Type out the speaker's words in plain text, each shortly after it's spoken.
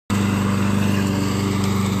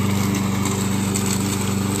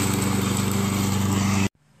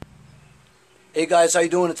Hey guys, how you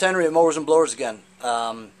doing? It's Henry at Mowers and Blowers again.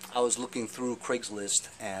 I was looking through Craigslist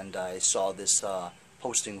and I saw this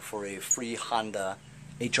posting for a free Honda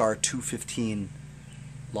HRM215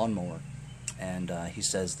 lawnmower, and he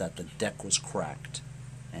says that the deck was cracked,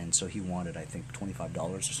 and so he wanted, I think, $25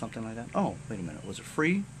 or something like that. Oh, wait a minute, was it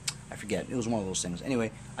free? I forget. It was one of those things.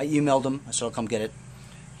 Anyway, I emailed him. I said I'll come get it.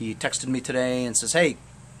 He texted me today and says, hey,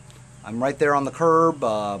 I'm right there on the curb.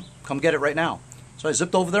 Come get it right now. So I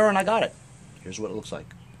zipped over there and I got it. Here's what it looks like.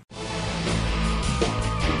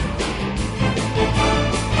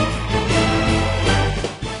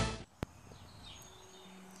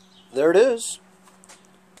 There it is.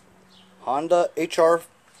 Honda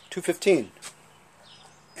HRM215.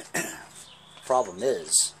 Problem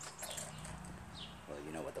is, well,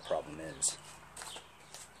 you know what the problem is.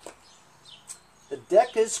 The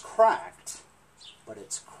deck is cracked, but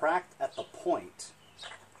it's cracked at the point,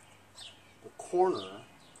 the corner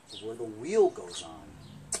where the wheel goes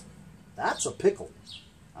on. That's a pickle.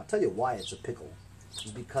 I'll tell you why it's a pickle.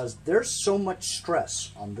 It's because there's so much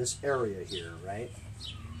stress on this area here, right,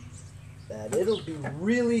 that it'll be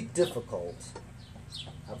really difficult.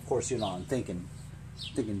 Of course, you know, I'm thinking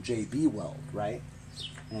jbweld, right?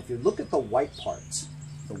 And if you look at the white parts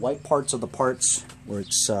are the parts where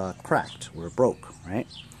it's cracked, where it broke, right?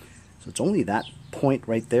 So it's only that point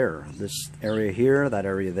right there. This area here, that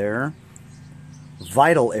area there.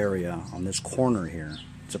 Vital area on this corner here.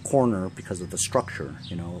 It's a corner because of the structure.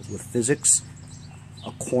 You know, with physics,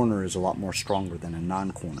 a corner is a lot more stronger than a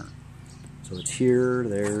non-corner. So it's here,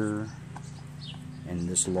 there, and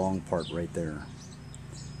this long part right there.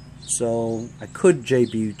 So I could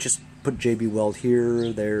just put jbweld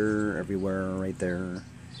here, there, everywhere, right there,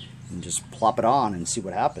 and just plop it on and see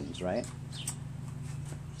what happens, right?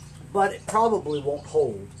 But it probably won't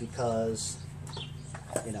hold because,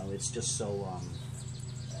 you know, it's just so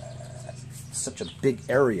such a big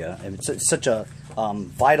area, and it's such a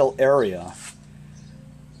vital area.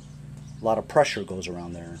 A lot of pressure goes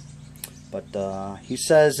around there. But he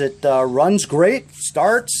says it runs great,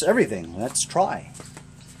 starts, everything. Let's try.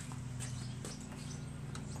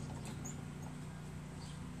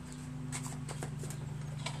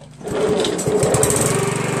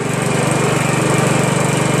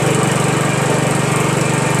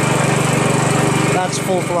 That's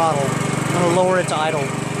full throttle. I'm going to lower it to idle.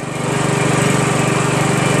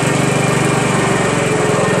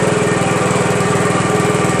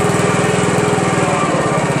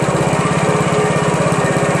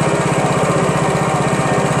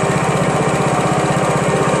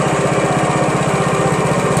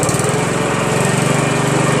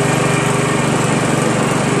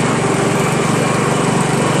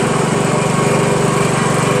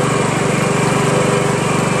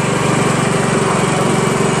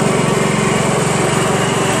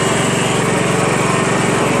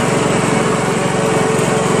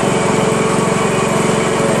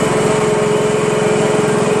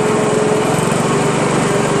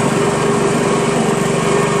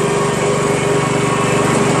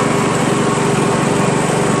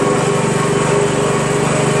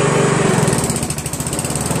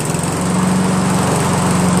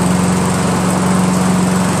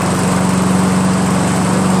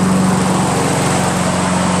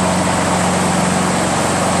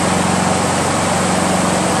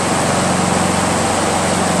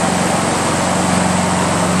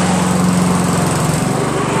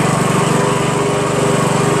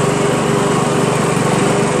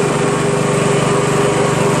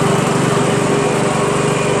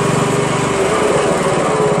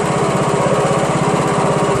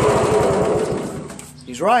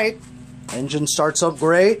 Right, engine starts up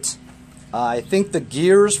great. I think the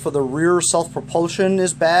gears for the rear self-propulsion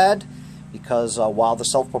is bad because while the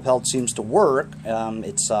self-propelled seems to work,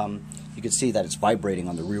 it's you can see that it's vibrating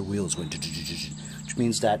on the rear wheels, which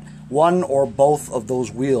means that one or both of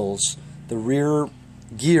those wheels, the rear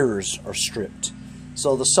gears, are stripped.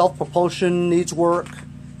 So the self-propulsion needs work,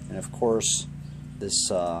 and of course this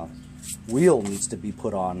wheel needs to be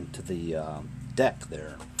put on to the deck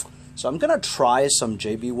there. So I'm going to try some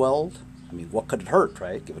jbweld. I mean, what could it hurt,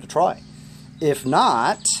 right? Give it a try. If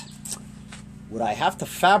not, would I have to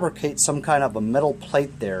fabricate some kind of a metal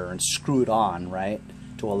plate there and screw it on, right,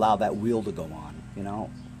 to allow that wheel to go on, you know?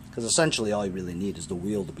 Because essentially all you really need is the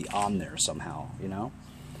wheel to be on there somehow, you know?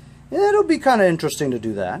 It'll be kind of interesting to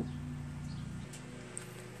do that.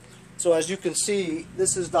 So as you can see,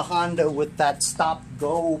 this is the Honda with that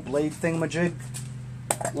stop-go blade thingamajig,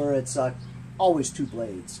 where it's always two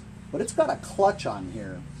blades. But it's got a clutch on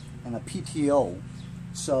here and a PTO.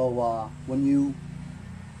 So when you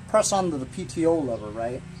press onto the PTO lever,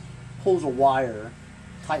 right, pulls a wire,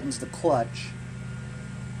 tightens the clutch,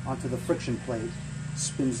 onto the friction plate,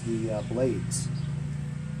 spins the blades.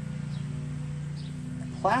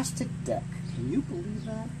 Plastic deck. Can you believe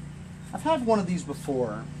that? I've had one of these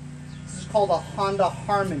before. This is called a Honda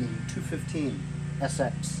Harmony 215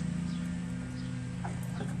 SX.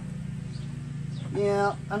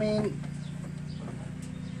 Yeah, I mean,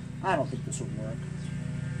 I don't think this would work.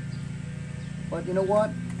 But you know what?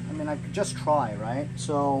 I mean, I could just try, right?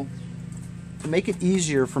 So, to make it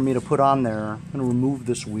easier for me to put on there, I'm going to remove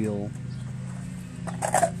this wheel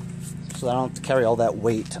so that I don't have to carry all that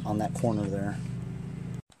weight on that corner there.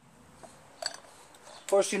 Of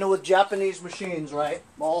course, you know, with Japanese machines, right?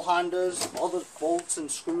 All Hondas, all the bolts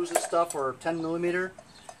and screws and stuff are 10mm,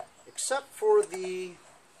 except for the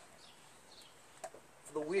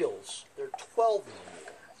wheels. They're 12mm.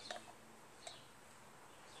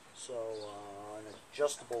 So an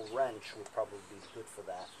adjustable wrench would probably be good for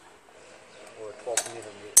that, or a 12mm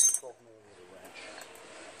wrench,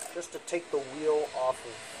 just to take the wheel off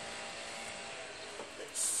of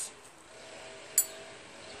this.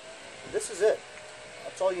 And this is it.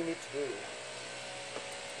 That's all you need to do.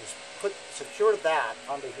 Is secure that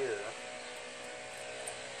onto here,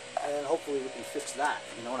 and then hopefully we can fix that.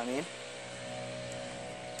 You know what I mean?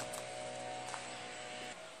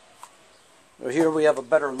 So here we have a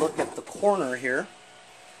better look at the corner here.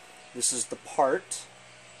 This is the part.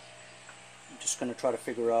 I'm just going to try to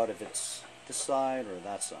figure out if it's this side or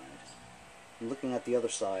that side. I'm looking at the other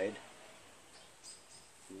side.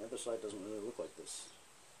 And the other side doesn't really look like this.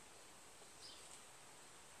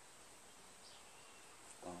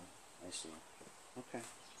 Oh, I see. Okay.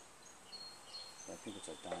 I think it's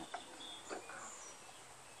like that.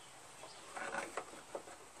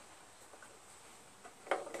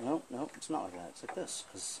 No, it's not like that. It's like this,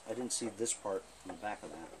 because I didn't see this part in the back of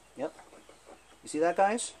that. Yep. You see that,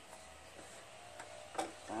 guys?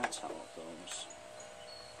 That's how it goes.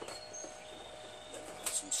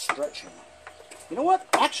 Some stretching. You know what?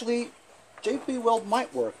 Actually, jbweld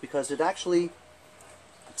might work, because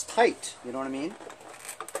it's tight. You know what I mean?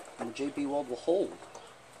 And the jbweld will hold.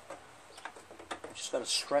 You just got to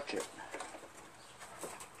stretch it.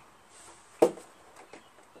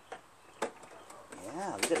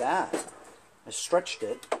 Yeah, look at that. I stretched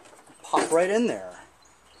it. Pop right in there.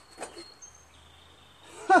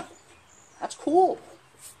 Huh. That's cool.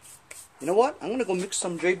 You know what? I'm going to go mix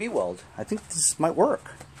some jbweld. I think this might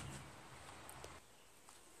work.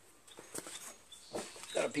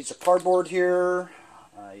 Got a piece of cardboard here.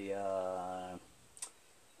 A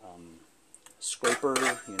scraper,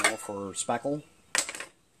 you know, for spackle.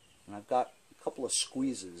 And I've got a couple of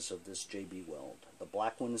squeezes of this jbweld. The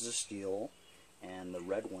black one is a steel, and the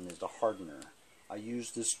red one is the hardener. I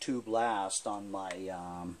used this tube last on my,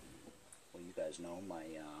 well, you guys know, my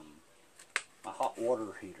hot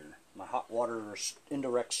water heater, my hot water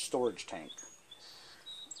indirect storage tank.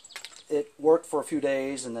 It worked for a few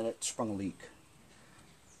days and then it sprung a leak.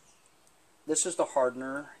 This is the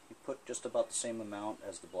hardener. You put just about the same amount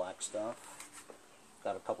as the black stuff.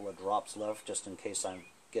 Got a couple of drops left just in case I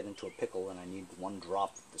get into a pickle and I need one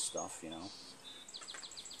drop of the stuff, you know.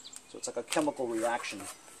 So it's like a chemical reaction.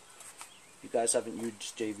 If you guys haven't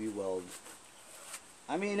used jbweld,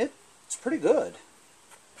 I mean, it's pretty good.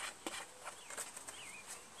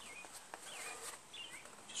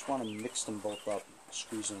 Just want to mix them both up,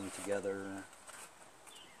 squeeze them together,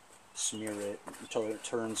 smear it until it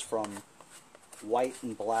turns from white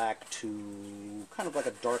and black to kind of like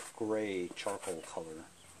a dark gray charcoal color.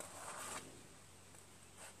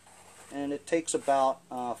 And it takes about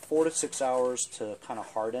 4 to 6 hours to kind of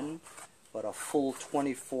harden, but a full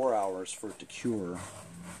 24 hours for it to cure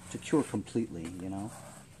completely, you know.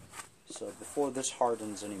 So before this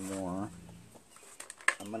hardens anymore,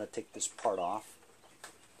 I'm going to take this part off.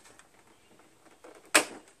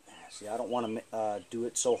 See, I don't want to do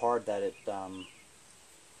it so hard that it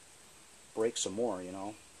breaks some more, you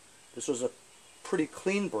know. This was a pretty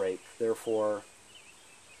clean break, therefore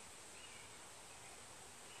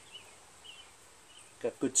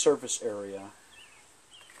got good surface area.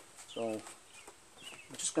 So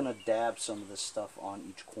I'm just going to dab some of this stuff on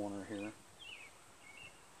each corner here.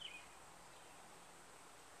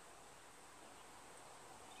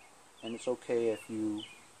 And it's okay if you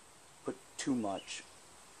put too much,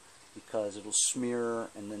 because it'll smear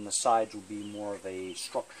and then the sides will be more of a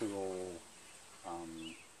structural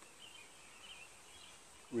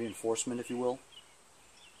reinforcement, if you will.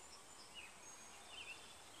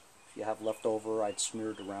 If you have leftover, I'd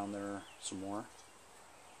smear it around there some more,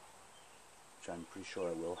 which I'm pretty sure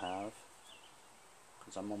I will have,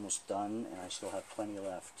 because I'm almost done and I still have plenty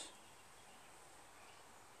left.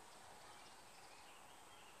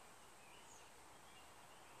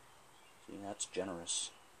 that's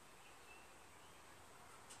generous.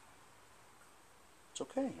 It's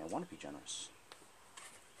okay, I want to be generous.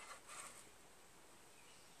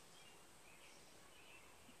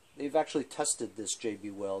 They've actually tested this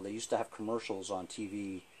jbweld. They used to have commercials on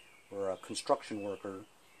TV where a construction worker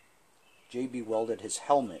jbwelded his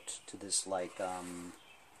helmet to this like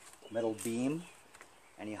metal beam,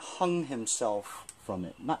 and he hung himself from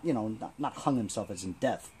it. Not, you know, not hung himself as in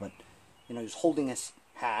death, but, you know, he was holding his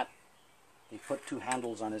hat. He put two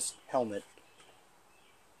handles on his helmet.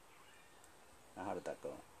 Now, how did that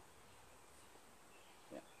go?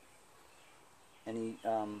 Yeah. And he,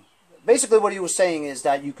 basically what he was saying is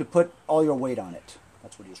that you could put all your weight on it.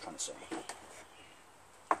 That's what he was trying to say.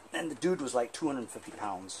 And the dude was like 250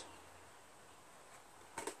 pounds.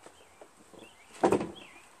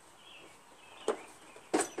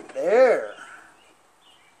 There.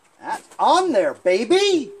 That's on there,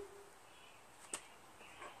 baby.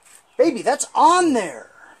 Baby, that's on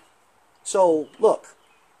there. So, look.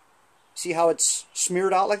 See how it's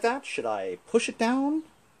smeared out like that? Should I push it down?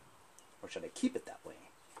 Or should I keep it that way?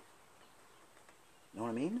 You know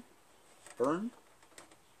what I mean? Burn?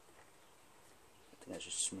 I think I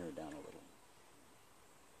should smear it down a little.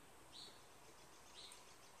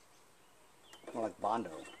 More like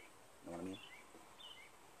Bondo. You know what I mean?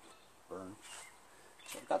 Burn.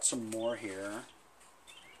 So I've got some more here.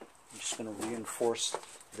 I'm just going to reinforce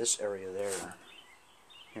this area there.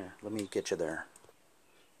 Here, let me get you there.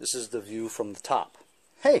 This is the view from the top.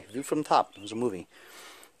 Hey, view from the top. It was a movie.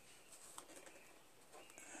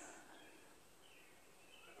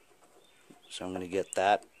 So I'm going to get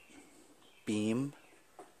that beam.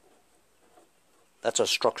 That's a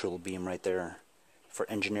structural beam right there for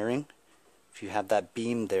engineering. If you have that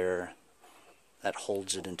beam there, that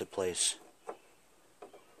holds it into place.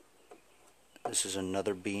 This is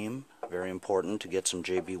another beam, very important to get some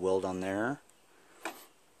jbweld on there.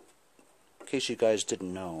 In case you guys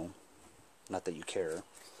didn't know, not that you care,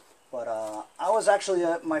 but I was actually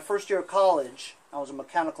my first year of college, I was a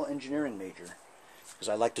mechanical engineering major because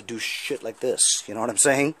I like to do shit like this, you know what I'm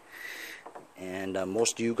saying? And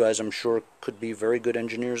most of you guys, I'm sure, could be very good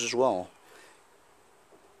engineers as well.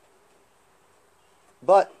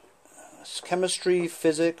 But chemistry,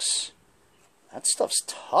 physics, that stuff's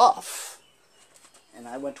tough. And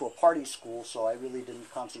I went to a party school, so I really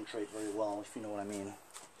didn't concentrate very well, if you know what I mean.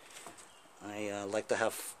 I like to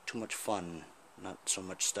have too much fun, not so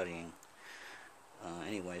much studying.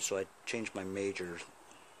 Anyway, so I changed my major,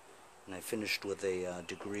 and I finished with a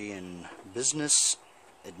degree in business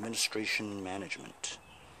administration management.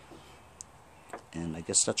 And I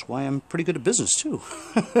guess that's why I'm pretty good at business, too.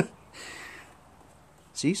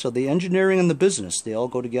 See, so the engineering and the business, they all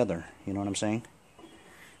go together. You know what I'm saying?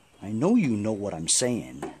 I know you know what I'm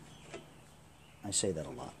saying. I say that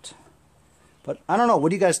a lot. But I don't know, what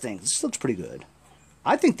do you guys think? This looks pretty good.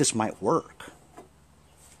 I think this might work.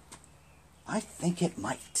 I think it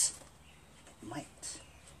might. It might.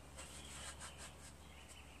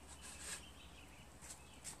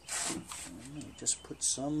 Let me just put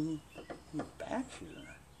some in the back here.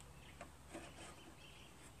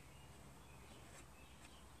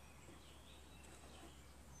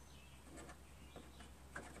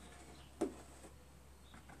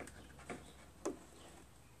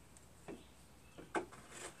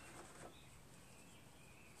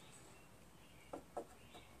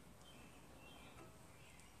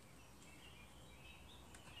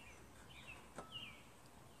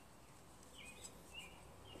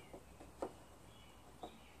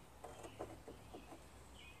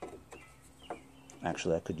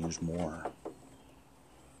 Actually, I could use more.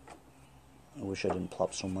 I wish I didn't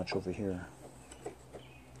plop so much over here.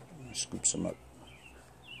 I'm going to scoop some up.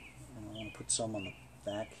 And I want to put some on the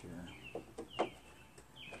back here.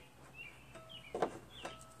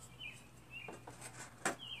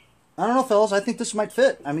 I don't know, fellas. I think this might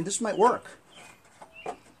fit. I mean, this might work.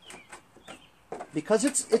 Because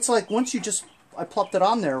it's like once you just... I plopped it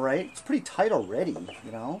on there, right? It's pretty tight already,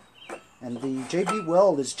 you know? And the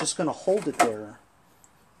jbweld is just going to hold it there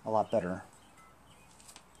a lot better.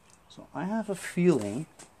 So I have a feeling,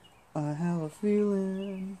 that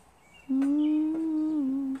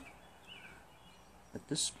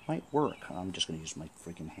this might work. I'm just going to use my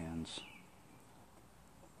freaking hands.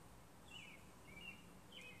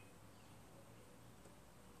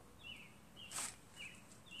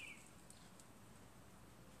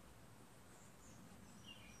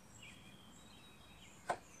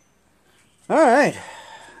 All right.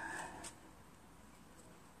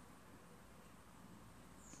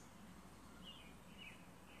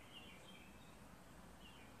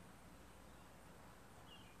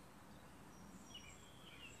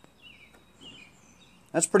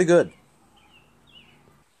 That's pretty good.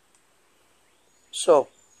 So,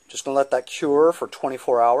 just going to let that cure for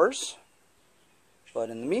 24 hours. But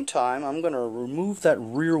in the meantime, I'm going to remove that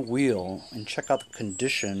rear wheel and check out the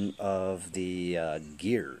condition of the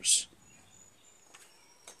gears.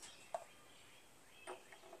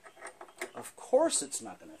 Of course it's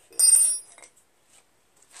not going to fit.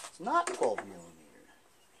 It's not 12 millimeter.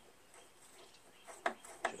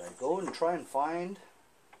 Should I go and try and find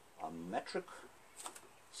a metric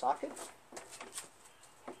socket?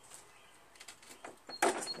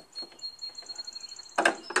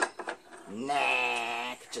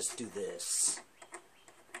 Nah, just do this.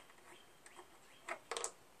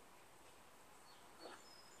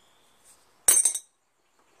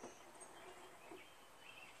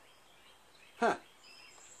 Huh.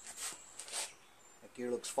 That gear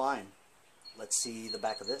looks fine. Let's see the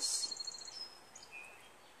back of this.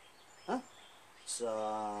 Huh? It's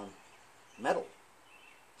metal,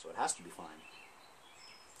 so it has to be fine.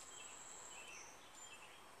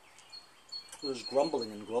 There's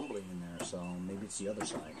grumbling and grumbling in there, so maybe it's the other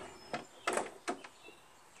side.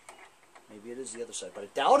 Maybe it is the other side, but I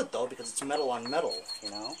doubt it though, because it's metal on metal,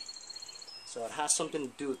 you know? So it has something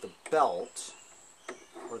to do with the belt,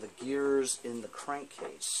 or the gears in the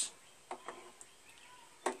crankcase,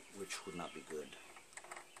 which would not be good,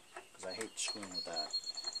 because I hate screwing with that.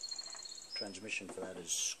 Transmission for that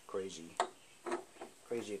is crazy.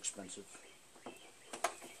 Crazy expensive.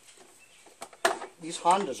 These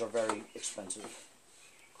Hondas are very expensive.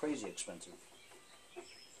 Crazy expensive.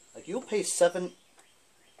 Like, you'll pay $700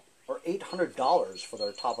 or $800 for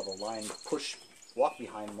their top of the line push walk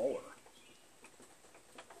behind mower.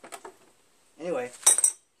 Anyway,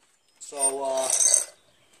 so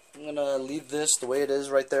I'm gonna leave this the way it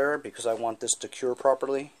is right there because I want this to cure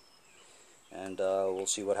properly. And we'll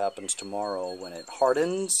see what happens tomorrow when it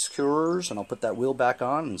hardens, cures, and I'll put that wheel back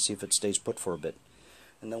on and see if it stays put for a bit.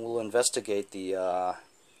 And then we'll investigate the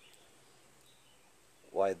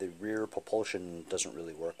why the rear propulsion doesn't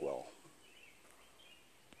really work well.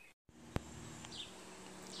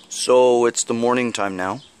 So it's the morning time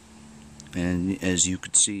now, and as you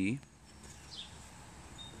could see,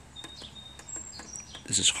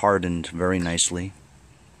 this is hardened very nicely.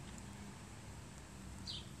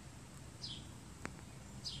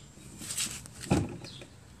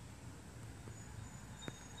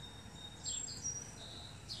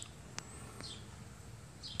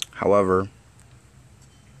 However,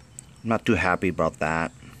 I'm not too happy about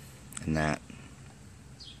that and that.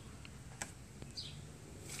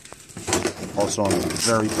 Also on the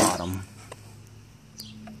very bottom.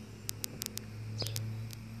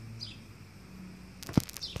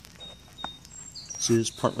 See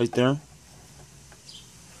this part right there?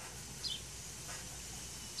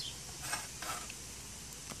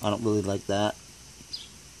 I don't really like that.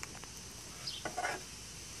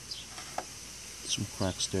 Some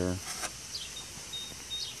cracks there.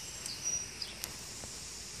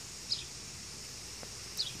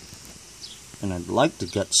 And I'd like to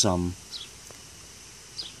get some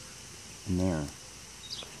in there.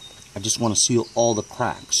 I just want to seal all the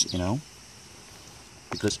cracks, you know?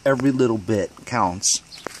 Because every little bit counts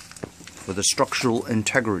for the structural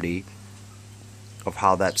integrity of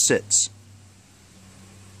how that sits.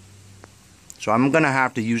 So I'm going to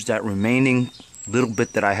have to use that remaining little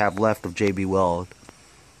bit that I have left of jbweld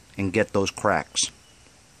and get those cracks.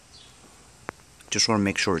 Just want to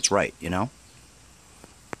make sure it's right, you know?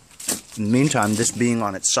 In the meantime, this being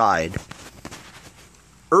on its side,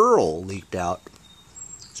 Earl leaked out.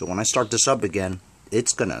 So when I start this up again,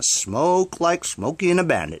 it's gonna smoke like Smokey and a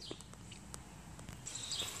Bandit.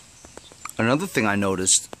 Another thing I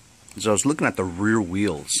noticed is I was looking at the rear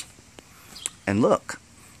wheels. And look,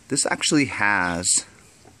 this actually has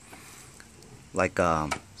like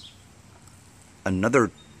another,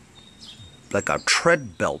 like a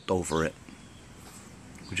tread belt over it,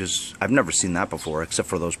 which is, I've never seen that before, except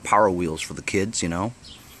for those power wheels for the kids, you know,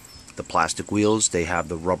 the plastic wheels. They have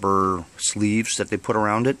the rubber sleeves that they put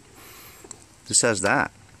around it. This has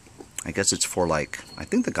that. I guess it's for, like, I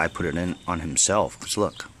think the guy put it in on himself, because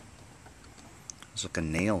look, there's like a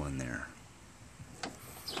nail in there.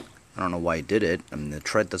 I don't know why he did it. I mean, the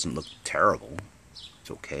tread doesn't look terrible. It's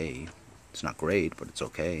okay. It's not great, but it's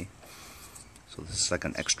okay. So this is like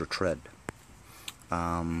an extra tread.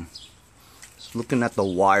 Just looking at the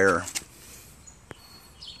wire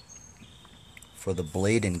for the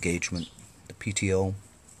blade engagement, the PTO,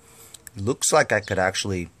 it looks like I could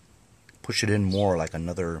actually push it in more, like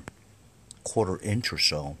another 1/4 inch or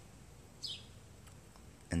so,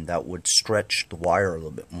 and that would stretch the wire a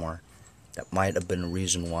little bit more. That might have been a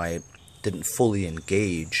reason why it didn't fully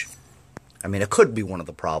engage I mean, it could be one of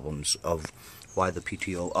the problems of why the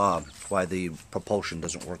why the propulsion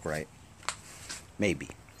doesn't work right. Maybe.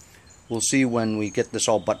 We'll see when we get this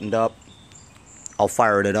all buttoned up. I'll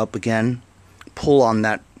fire it up again, pull on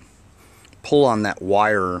that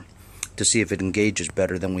wire to see if it engages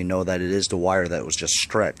better. Then we know that it is the wire that was just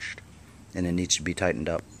stretched and it needs to be tightened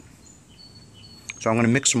up. So I'm going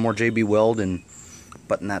to mix some more jbweld and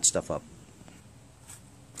button that stuff up.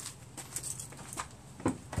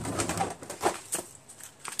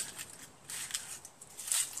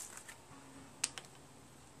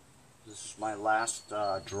 This is my last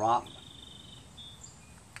drop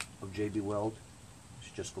of jbweld.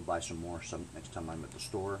 Should just go buy some more next time I'm at the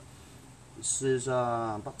store. This is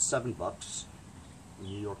about $7. In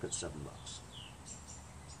New York, it's $7.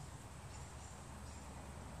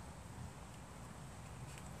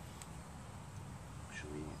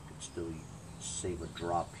 Actually, I could still save a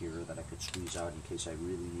drop here that I could squeeze out in case I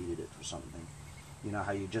really needed it for something. You know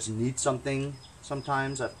how you just need something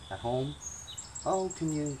sometimes at home? Oh,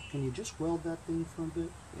 can you just weld that thing for a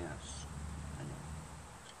bit? Yes, I know.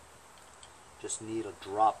 Just need a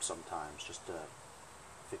drop sometimes just to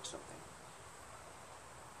fix something.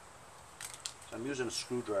 So I'm using a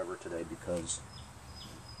screwdriver today because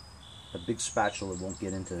a big spatula won't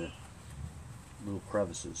get into little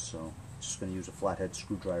crevices, so I'm just going to use a flathead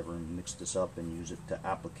screwdriver and mix this up and use it to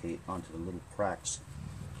applicate onto the little cracks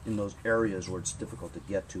in those areas where it's difficult to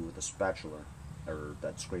get to with a spatula or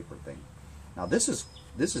that scraper thing. Now this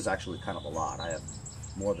is actually kind of a lot. I have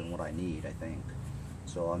more than what I need, I think.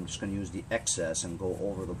 So I'm just going to use the excess and go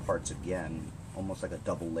over the parts again, almost like a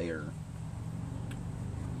double layer.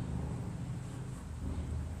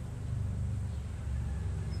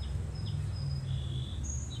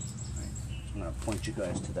 Right. So I'm going to point you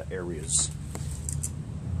guys to the areas.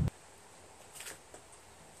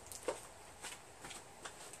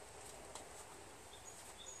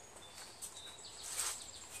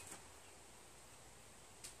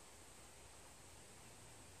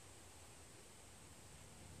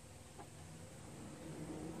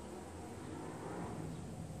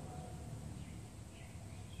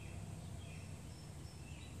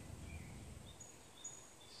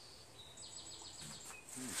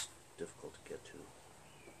 It's difficult to get to.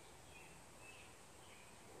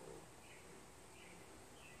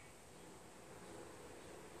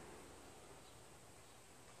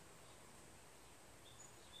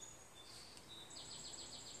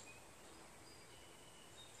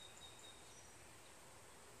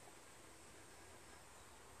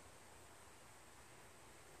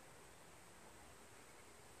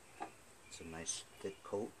 It's a nice thick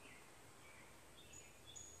coat.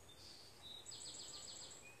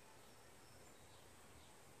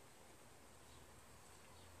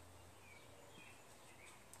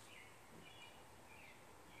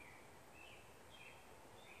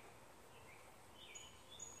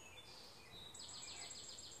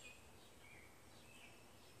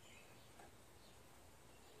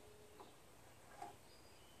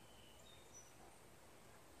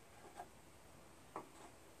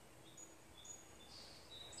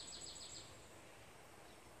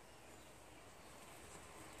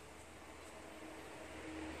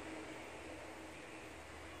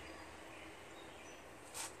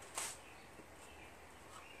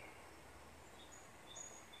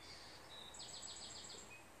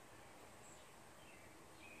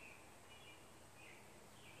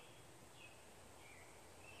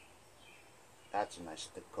 That's a nice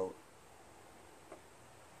thick coat.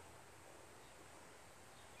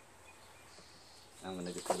 I'm going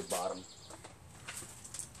to get to the bottom.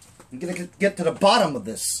 I'm going to get to the bottom of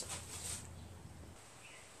this.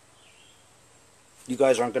 You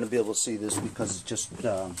guys aren't going to be able to see this because it's just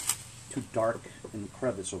too dark in the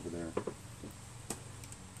crevice over there.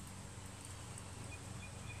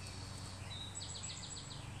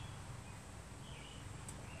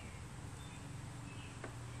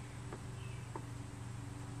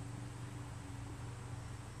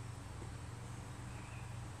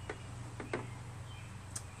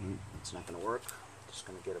 It's not going to work. Just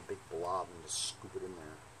going to get a big blob and just scoop it in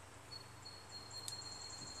there.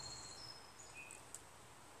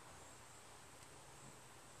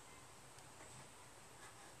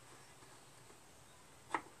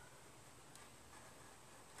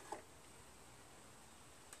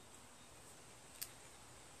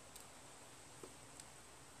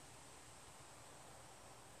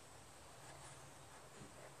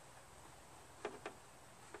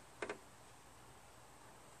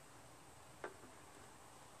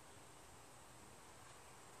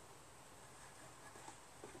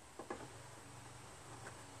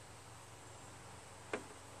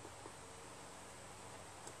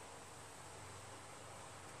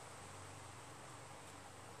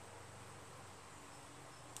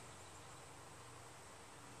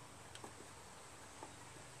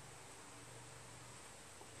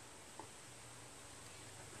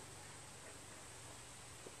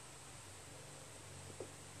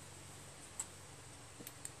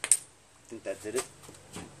 think that did it.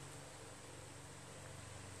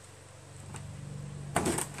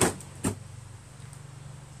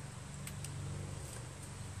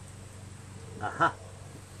 Aha!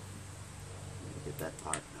 Get that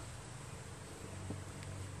part now.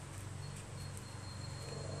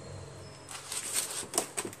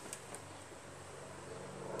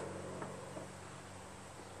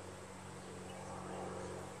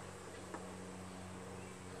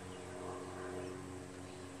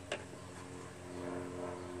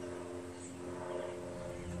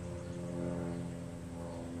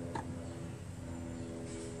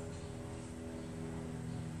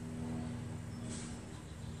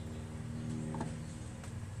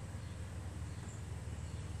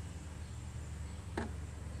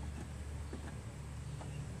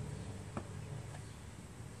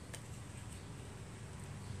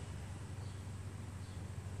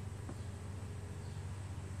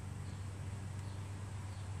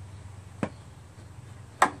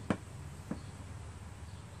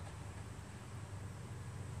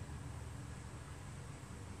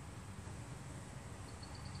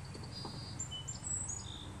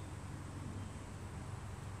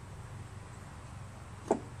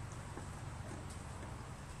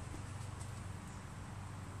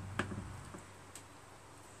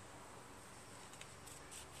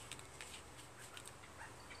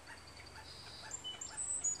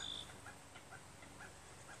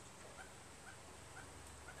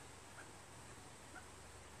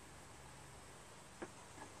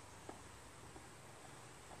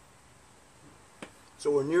 So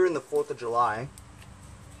we're nearing the 4th of July,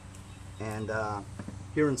 and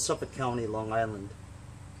here in Suffolk County, Long Island.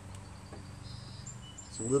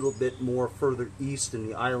 It's a little bit more further east in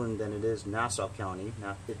the island than it is Nassau County.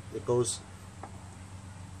 Now it goes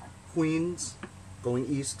Queens, going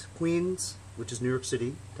east, Queens, which is New York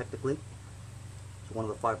City, technically. It's one of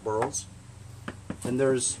the 5 boroughs. Then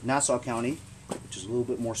there's Nassau County, which is a little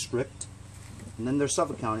bit more strict. And then there's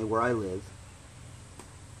Suffolk County, where I live,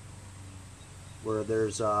 where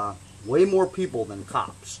there's way more people than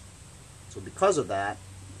cops. So because of that,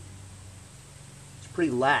 it's pretty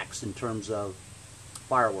lax in terms of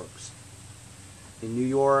fireworks. In New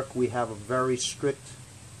York, we have a very strict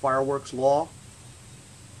fireworks law.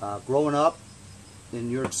 Growing up in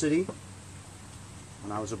New York City,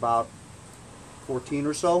 when I was about 14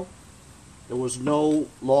 or so, there was no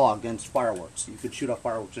law against fireworks. You could shoot off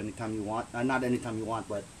fireworks anytime you want. Not anytime you want,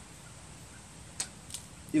 but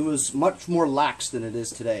it was much more lax than it is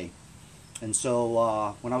today. And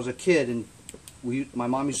so when I was a kid, and my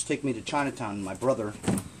mom used to take me to Chinatown, and my brother,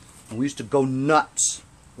 and we used to go nuts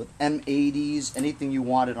with M80s, anything you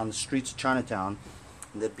wanted on the streets of Chinatown.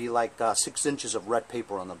 And there'd be like 6 inches of red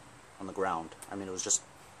paper on the ground. I mean, it's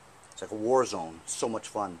like a war zone. So much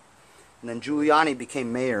fun. And then Giuliani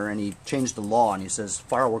became mayor, and he changed the law, and he says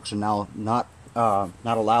fireworks are now not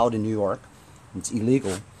allowed in New York. It's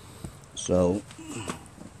illegal. So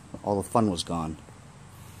all the fun was gone.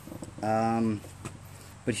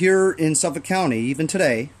 But here in Suffolk County, even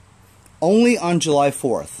today, only on July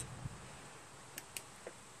 4th,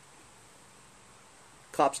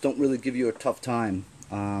 cops don't really give you a tough time.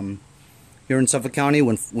 Here in Suffolk County,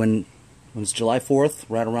 when it's July 4th,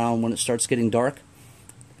 right around when it starts getting dark,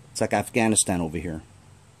 it's like Afghanistan over here.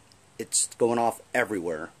 It's going off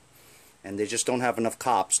everywhere. And they just don't have enough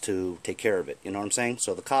cops to take care of it. You know what I'm saying?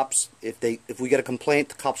 So the cops, if we get a complaint,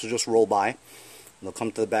 the cops will just roll by. And they'll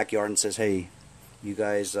come to the backyard and says, "Hey, you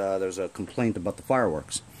guys, there's a complaint about the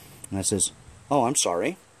fireworks." And I says, "Oh, I'm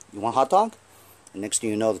sorry. You want a hot dog?" And next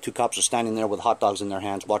thing you know, the 2 cops are standing there with hot dogs in their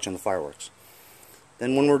hands watching the fireworks.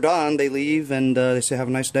 Then when we're done, they leave and they say, "Have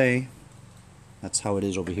a nice day." That's how it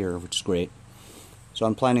is over here, which is great. So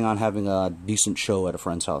I'm planning on having a decent show at a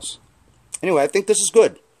friend's house. Anyway, I think this is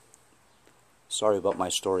good. Sorry about my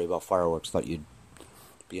story about fireworks. Thought you'd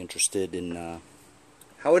be interested in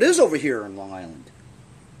how it is over here in Long Island.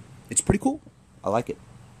 It's pretty cool. I like it.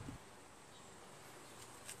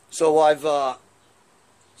 So I've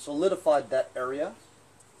solidified that area.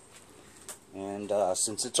 And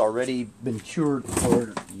since it's already been cured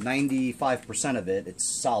for 95% of it, it's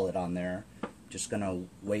solid on there. Just going to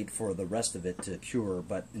wait for the rest of it to cure.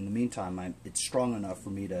 But in the meantime, it's strong enough for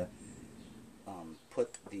me to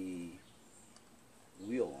put the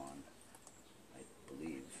wheel on, I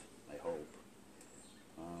believe, I hope.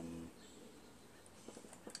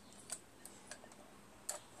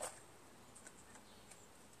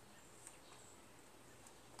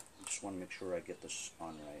 I just want to make sure I get this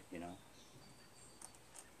on right, you know.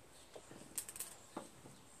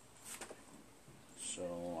 So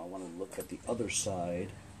I want to look at the other side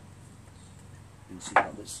and see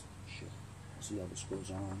how this goes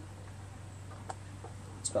on.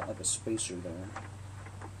 got like a spacer there.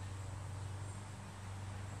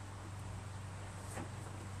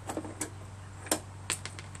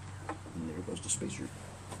 And there goes the spacer.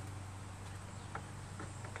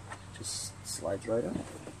 Just slides right out.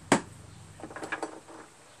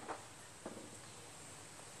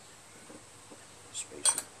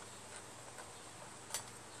 Spacer.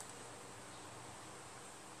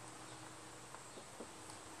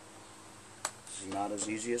 This is not as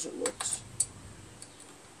easy as it looks.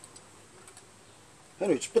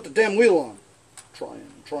 Henry, just put the damn wheel on.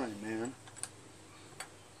 I'm trying, man.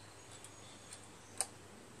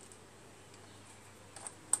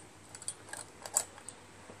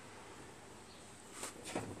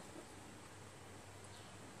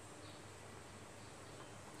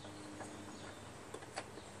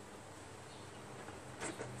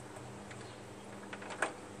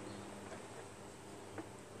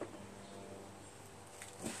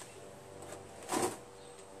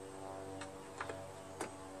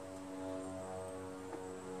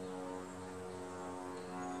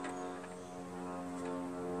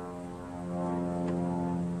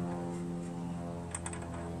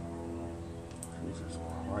 Jesus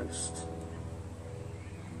Christ.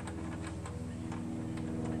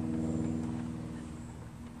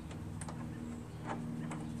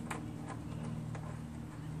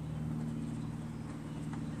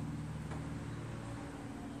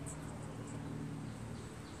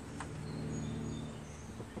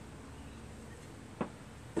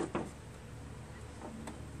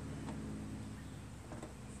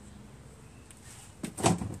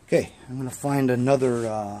 Okay, I'm going to find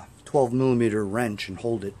another 12mm wrench and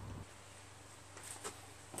hold it.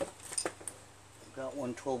 I've got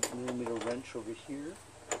one 12mm wrench over here.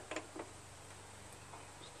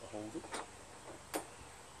 Just to hold it.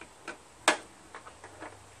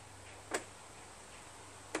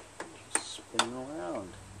 Just spinning around.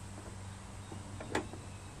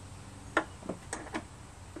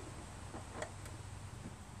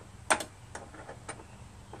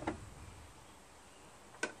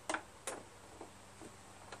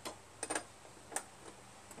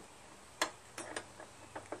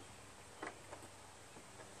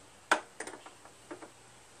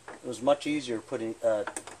 It was much easier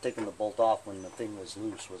taking the bolt off when the thing was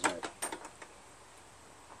loose, wasn't it?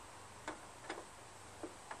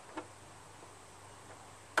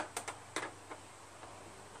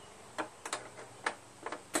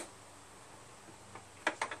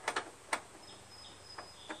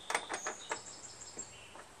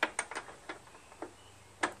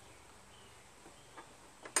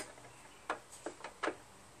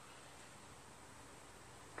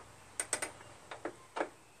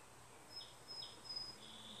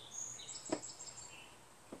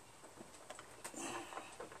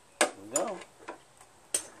 Go.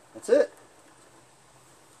 That's it.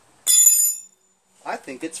 I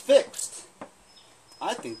think it's fixed.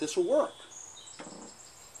 I think this will work.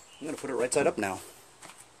 I'm going to put it right side up now.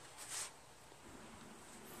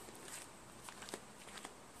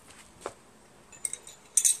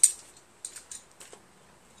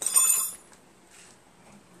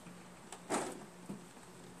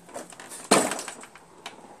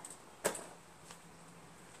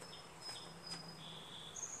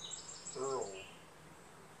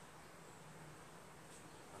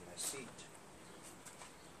 Seat.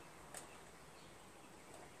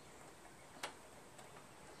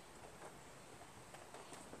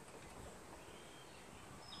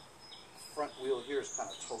 Front wheel here is kind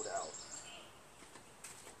of towed out.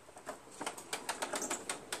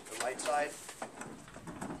 The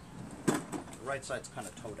right side's kind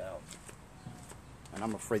of towed out, and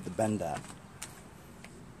I'm afraid to bend that.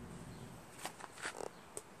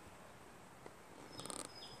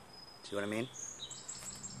 See what I mean?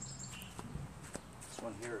 This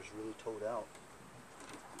one here is really towed out.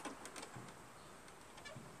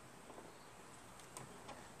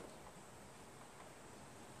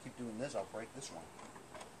 Keep doing this, I'll break this one.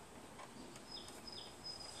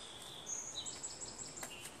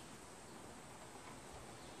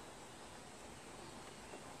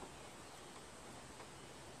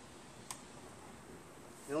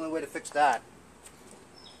 The only way to fix that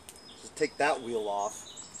is to take that wheel off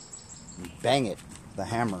and bang it with a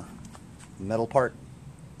hammer. The metal part,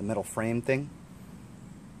 the metal frame thing.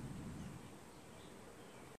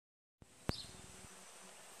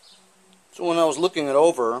 So when I was looking it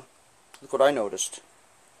over, look what I noticed.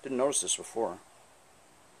 Didn't notice this before.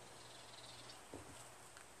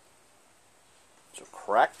 There's a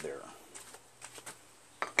crack there.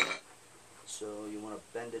 So you want to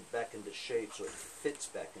bend it back into shape so it fits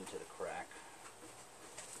back into the crack.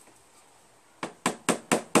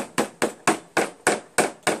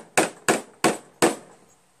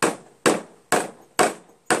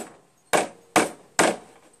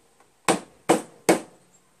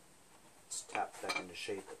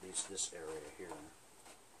 shape at least this area here.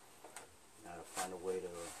 Now to find a way to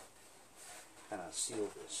kind of seal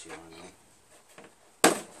this, you know what I mean?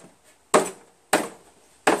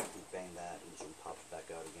 You bang that and it pops back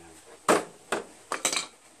out again.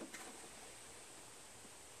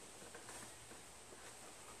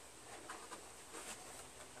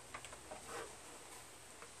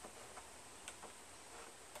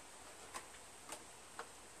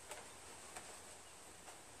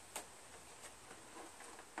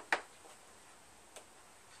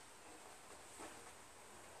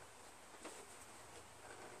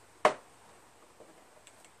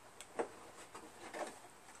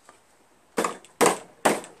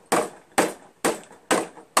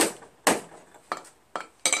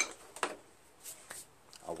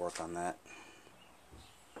 Work on that.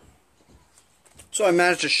 So I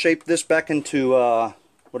managed to shape this back into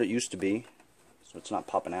what it used to be, so it's not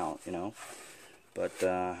popping out, you know. But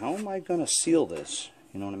how am I gonna seal this?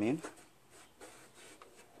 You know what I mean?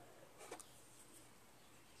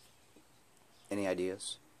 Any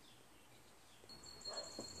ideas?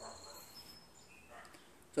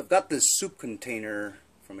 So I've got this soup container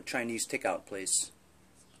from a Chinese takeout place.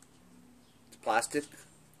 It's plastic,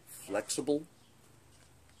 flexible.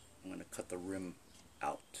 I'm going to cut the rim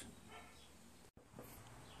out.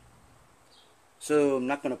 So I'm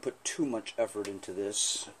not going to put too much effort into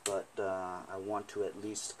this, but I want to at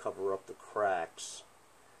least cover up the cracks.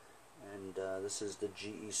 And this is the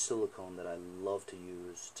GE silicone that I love to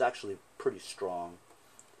use. It's actually pretty strong.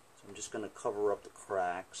 So I'm just going to cover up the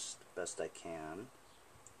cracks the best I can.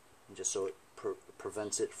 And just so it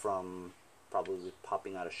prevents it from probably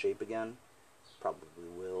popping out of shape again. Probably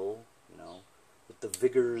will, you know. With the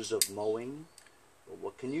vigors of mowing, but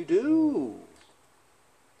what can you do?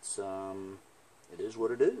 It's it is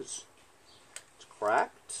what it is. It's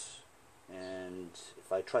cracked, and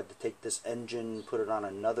if I tried to take this engine, put it on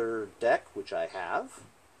another deck, which I have,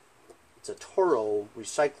 it's a Toro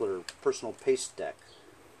recycler personal paste deck,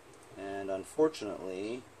 and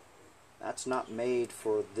unfortunately, that's not made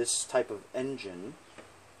for this type of engine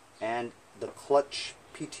and the clutch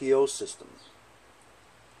PTO system.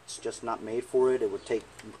 It's just not made for it. It would take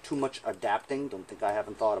too much adapting. Don't think I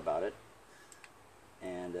haven't thought about it.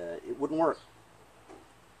 And it wouldn't work.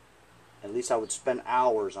 At least I would spend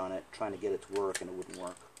hours on it trying to get it to work, and it wouldn't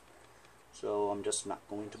work. So I'm just not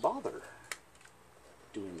going to bother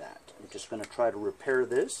doing that. I'm just going to try to repair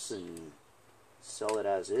this and sell it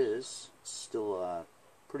as is. It's still a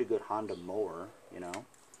pretty good Honda mower, you know.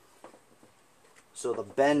 So the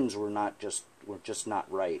bends were just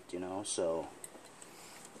not right, you know. So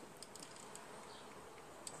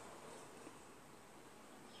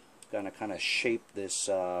gonna kind of shape this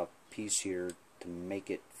piece here to make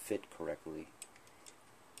it fit correctly,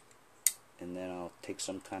 and then I'll take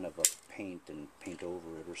some kind of a paint and paint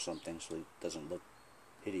over it or something so it doesn't look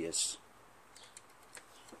hideous.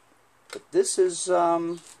 But this is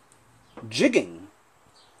jigging.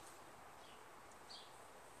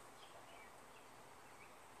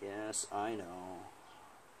 Yes, I know,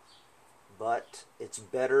 but it's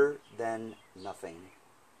better than nothing.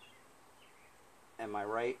 Am I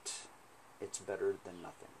right? It's better than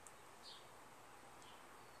nothing.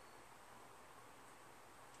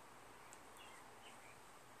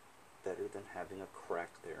 Better than having a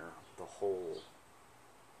crack there, the hole.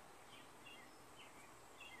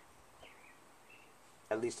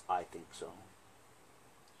 At least I think so.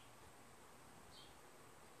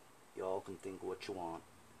 Y'all can think what you want.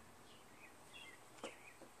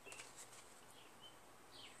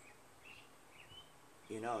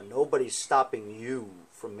 You know, nobody's stopping you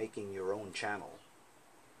from making your own channel.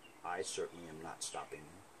 I certainly am not stopping you.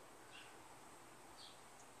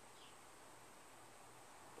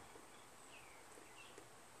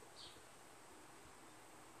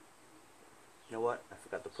 You know what? I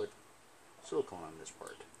forgot to put silicone on this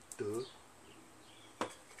part. Duh.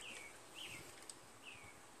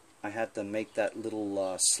 I had to make that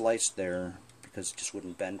little slice there because it just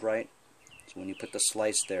wouldn't bend right. So when you put the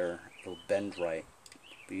slice there, it'll bend right.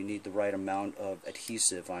 But you need the right amount of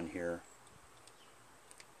adhesive on here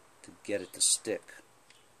to get it to stick.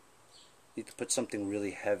 You need to put something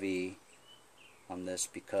really heavy on this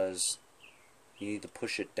because you need to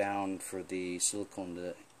push it down for the silicone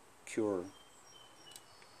to cure.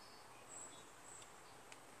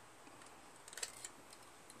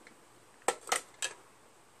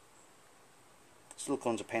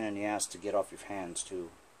 Silicone's a pain in the ass to get off your hands too.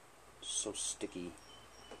 It's so sticky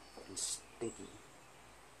and stinky.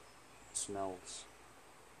 It smells.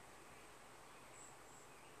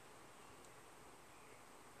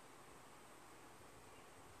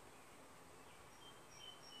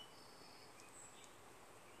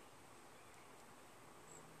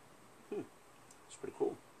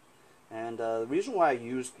 And the reason why I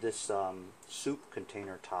used this soup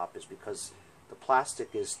container top is because the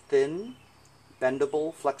plastic is thin,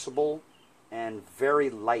 bendable, flexible, and very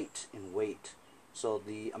light in weight. So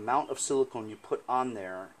the amount of silicone you put on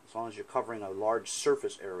there, as long as you're covering a large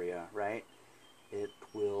surface area, right,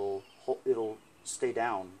 it'll stay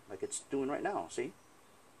down like it's doing right now. See?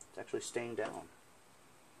 It's actually staying down.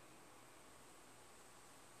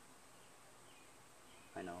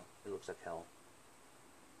 I know, it looks like hell.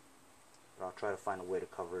 But I'll try to find a way to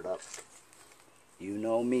cover it up. You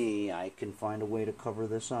know me, I can find a way to cover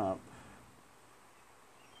this up.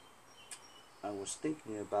 I was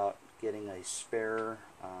thinking about getting a spare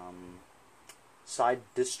side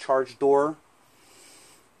discharge door.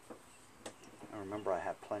 I remember I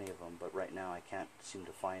had plenty of them, but right now I can't seem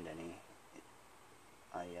to find any.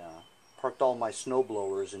 I parked all my snow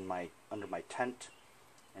blowers in under my tent,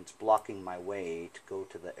 and it's blocking my way to go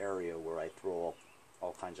to the area where I throw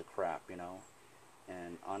all kinds of crap, you know.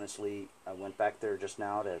 And honestly, I went back there just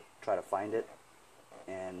now to try to find it,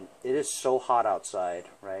 and it is so hot outside,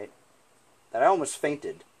 right, that I almost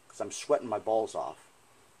fainted because I'm sweating my balls off.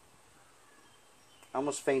 I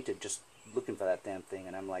almost fainted just looking for that damn thing,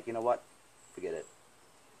 and I'm like, you know what? Forget it.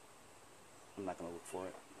 I'm not going to look for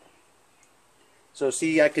it. So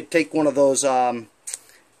see, I could take one of those,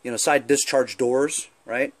 you know, side discharge doors,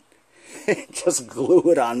 right? Just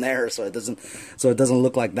glue it on there so it doesn't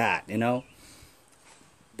look like that, you know.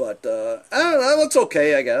 But I don't know, that looks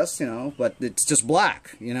okay, I guess, you know. But it's just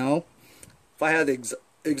black, you know. If I had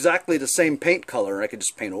exactly the same paint color, I could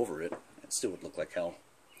just paint over it. It still would look like hell.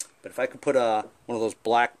 But if I could put one of those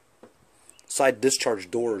black side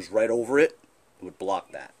discharge doors right over it, it would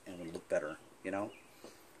block that and it would look better, you know.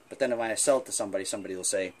 But then if I sell it to somebody, somebody will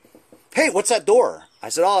say, "Hey, what's that door?" I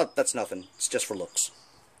said, "Oh, that's nothing. It's just for looks."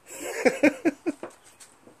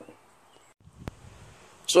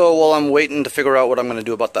 So while I'm waiting to figure out what I'm going to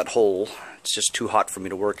do about that hole, it's just too hot for me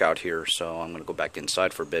to work out here, so I'm going to go back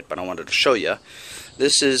inside for a bit. But I wanted to show you.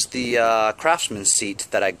 This is the Craftsman seat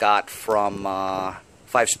that I got from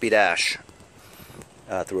 5-Speed Ash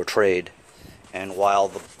through a trade. And while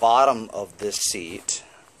the bottom of this seat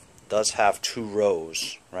does have 2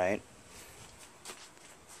 rows, right?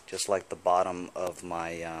 Just like the bottom of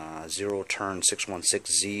my Zero Turn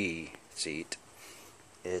 616Z seat,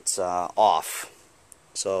 it's off.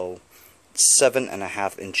 So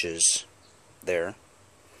 7.5 inches there,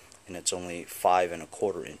 and it's only 5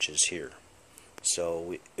 1/4 inches here.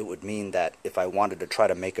 So it would mean that if I wanted to try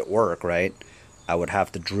to make it work, right, I would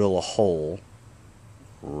have to drill a hole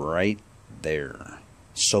right there,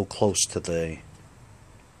 so close to the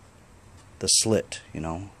slit, you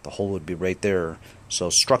know. The hole would be right there, so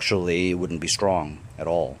structurally it wouldn't be strong at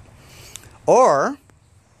all. Or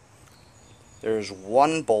there's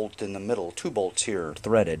 1 bolt in the middle, 2 bolts here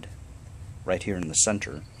threaded right here in the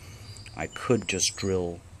center. I could just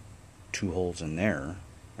drill 2 holes in there,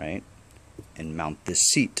 right, and mount this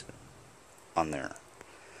seat on there.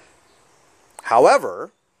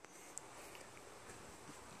 However,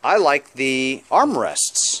 I like the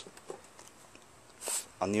armrests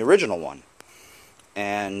on the original one,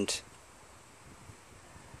 and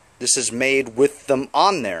this is made with them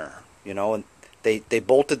on there, you know, and they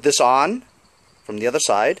bolted this on from the other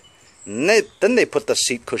side, and then they put the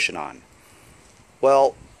seat cushion on.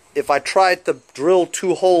 Well, if I tried to drill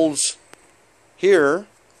 2 holes here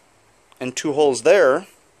and 2 holes there,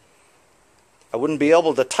 I wouldn't be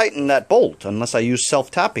able to tighten that bolt unless I use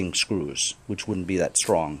self-tapping screws, which wouldn't be that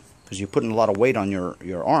strong because you're putting a lot of weight on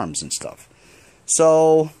your arms and stuff.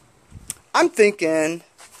 So I'm thinking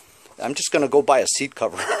I'm just going to go buy a seat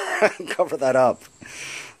cover and cover that up.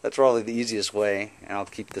 That's probably the easiest way, and I'll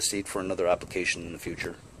keep the seat for another application in the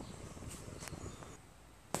future.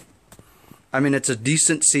 I mean, it's a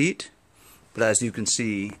decent seat, but as you can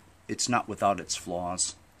see, it's not without its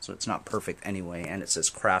flaws. So it's not perfect anyway, and it says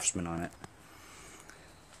Craftsman on it.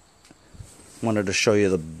 Wanted to show you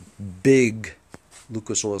the big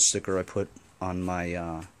Lucas Oil sticker I put on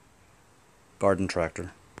my garden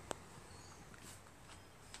tractor.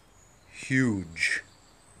 Huge.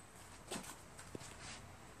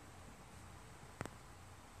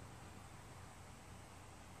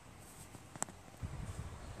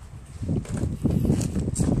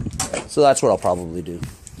 So that's what I'll probably do.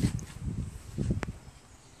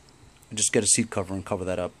 Just get a seat cover and cover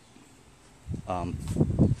that up.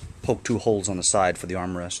 Poke 2 holes on the side for the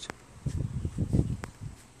armrest.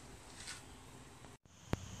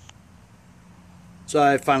 So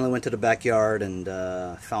I finally went to the backyard and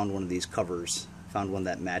found one of these covers. Found one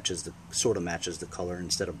that matches sort of matches the color.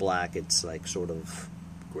 Instead of black, it's like sort of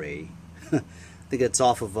gray. I think it's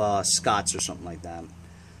off of Scott's or something like that.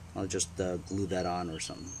 I'll just glue that on or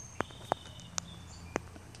something.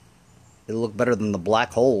 It'll look better than the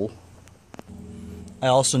black hole. I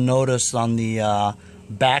also noticed on the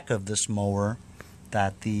back of this mower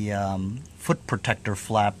that the foot protector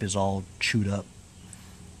flap is all chewed up.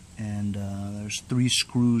 And there's 3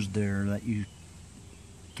 screws there that you,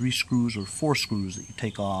 3 screws or 4 screws that you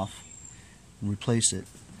take off and replace it.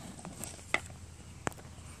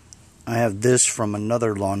 I have this from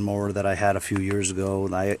another lawnmower that I had a few years ago.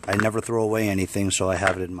 I never throw away anything, so I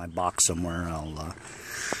have it in my box somewhere.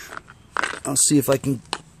 I'll see if I can,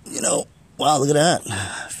 you know, wow, look at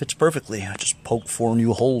that. Fits perfectly. I just poke 4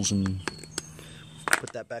 new holes and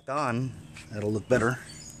put that back on. That'll look better.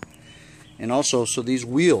 And also, so these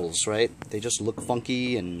wheels, right, they just look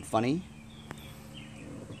funky and funny.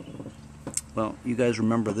 Well, you guys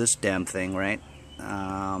remember this damn thing, right?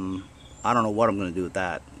 I don't know what I'm going to do with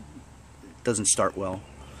that. It doesn't start well.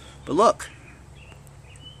 But look,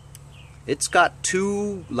 it's got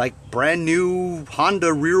 2 like brand new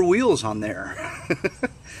Honda rear wheels on there.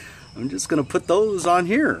 I'm just going to put those on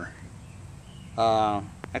here.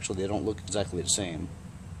 Actually, they don't look exactly the same.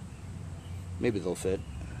 Maybe they'll fit.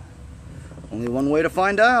 Only one way to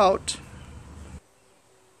find out.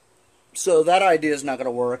 So that idea is not going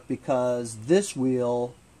to work because this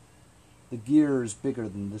wheel, the gear is bigger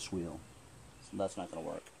than this wheel. So that's not going to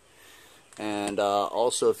work. And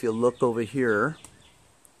also, if you look over here,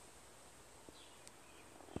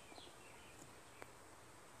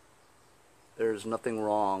 there's nothing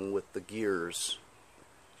wrong with the gears.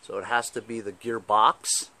 So it has to be the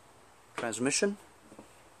gearbox transmission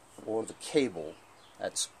or the cable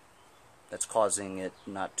that's causing it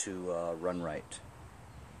not to run right.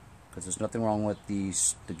 Because there's nothing wrong with the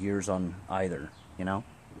gears on either, you know?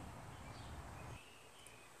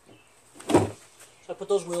 So I put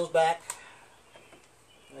those wheels back.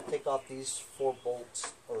 I'm going to take off these 4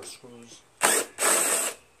 bolts or screws.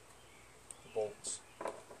 Bolts.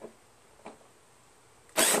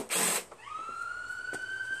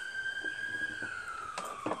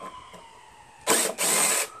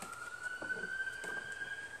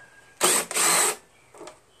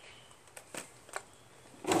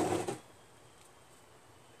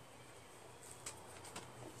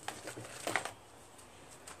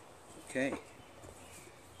 Okay.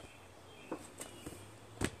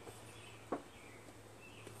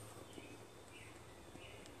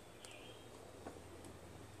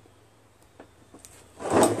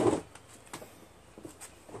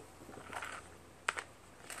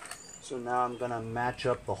 So now I'm going to match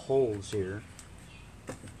up the holes here.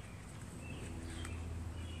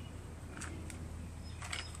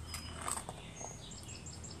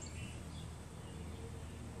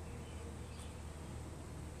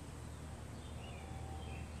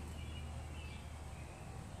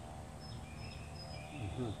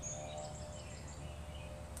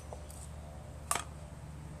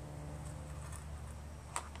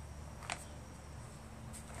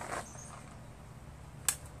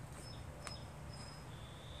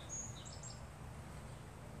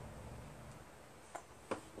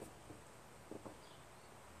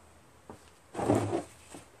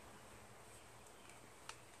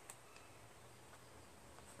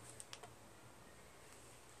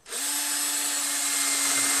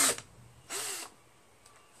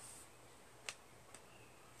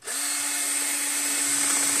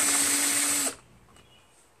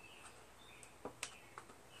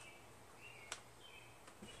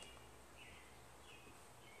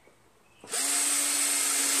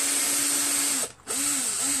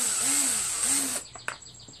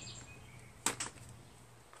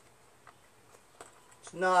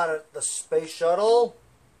 Not the space shuttle.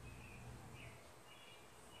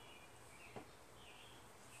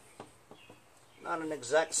 Not an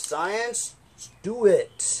exact science. Let's do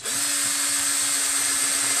it.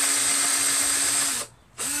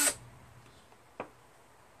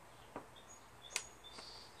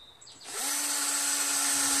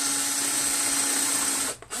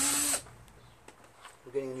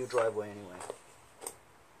 We're getting a new driveway anyway.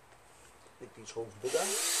 Make these holes bigger.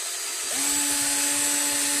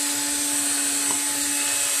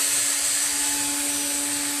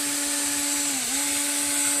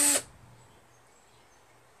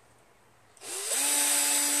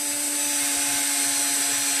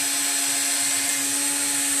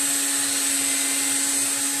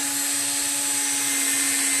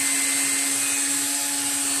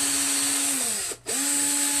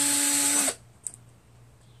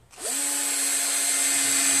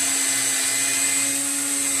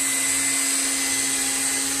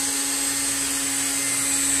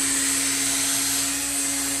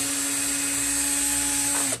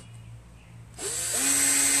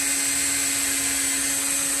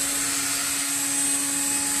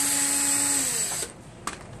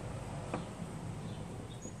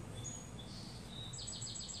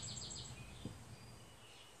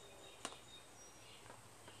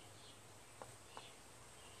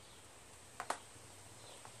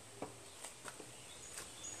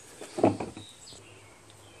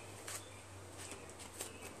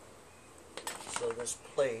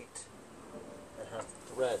 plate that has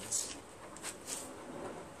threads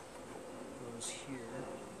goes here,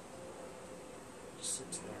 just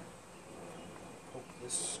sits there. Poke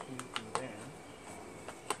this screw through there.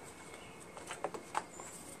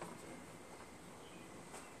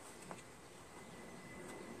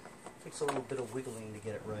 Takes a little bit of wiggling to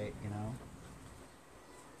get it right, you know.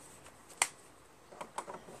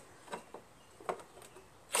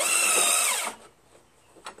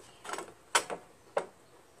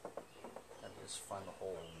 Find the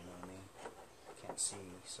hole, you know what I mean? Can't see,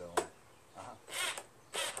 so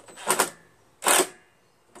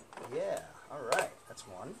yeah, alright, that's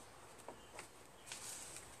one.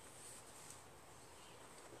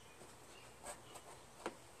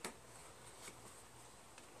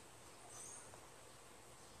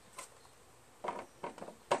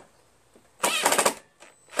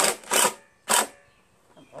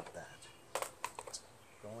 How about that? It's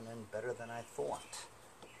going in better than I thought.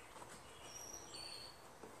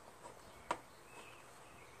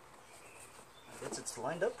 It's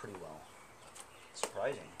lined up pretty well.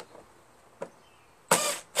 Surprising.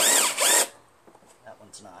 That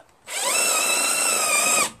one's not. I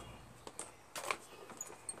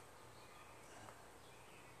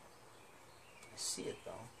see it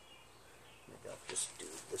though. Maybe I'll just do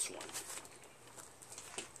this one.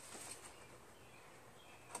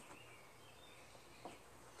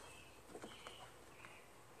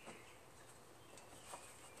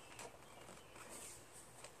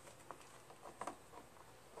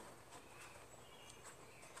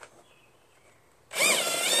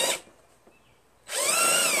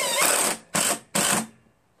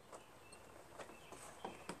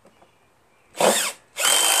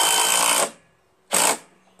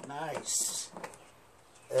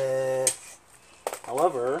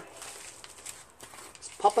 However, it's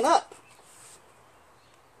popping up.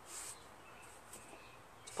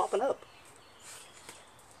 It's popping up.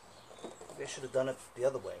 Maybe I should have done it the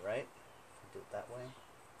other way, right? Do it that way.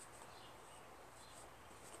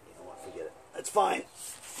 You know what? Forget it. It's fine.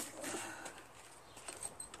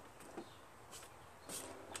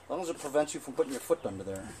 As long as it prevents you from putting your foot under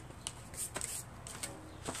there.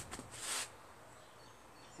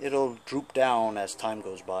 It'll droop down as time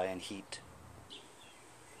goes by and heat.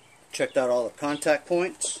 Checked out all the contact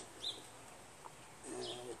points. And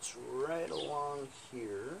it's right along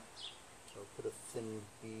here. So I'll put a thin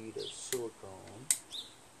bead of silicone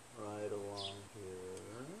right along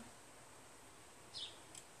here.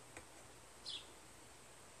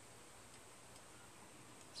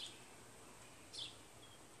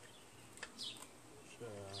 There's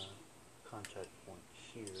a contact point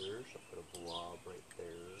here, so I'll put a blob right there.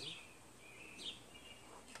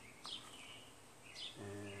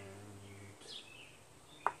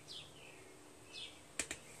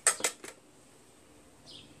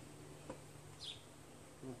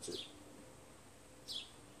 That's it.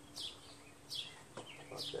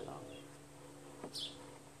 Pop that on.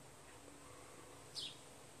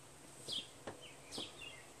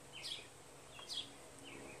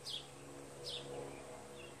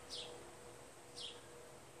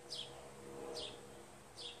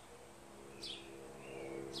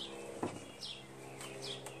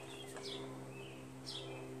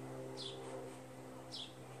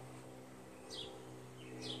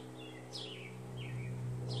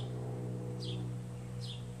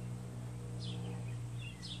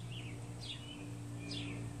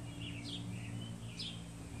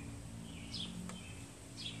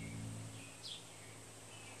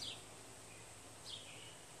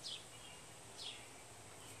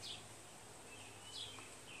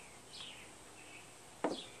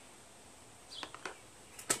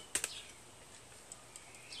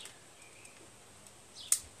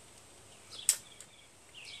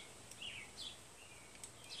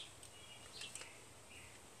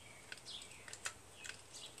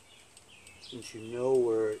 Since you know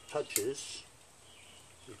where it touches,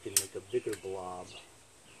 you can make a bigger blob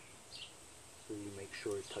so you make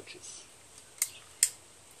sure it touches.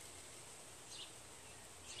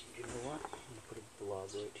 You know what? I'm going to put a blob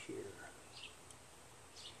right here.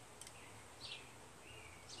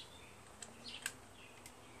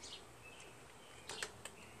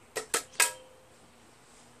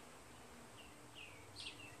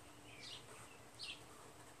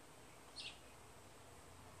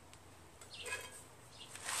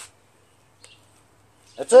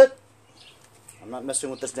 That's it. I'm not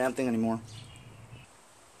messing with this damn thing anymore.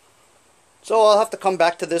 So I'll have to come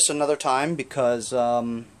back to this another time because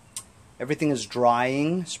everything is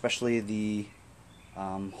drying, especially the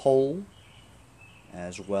hole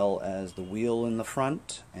as well as the wheel in the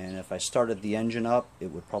front. And if I started the engine up,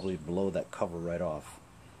 it would probably blow that cover right off.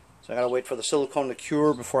 So I gotta wait for the silicone to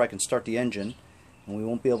cure before I can start the engine, and we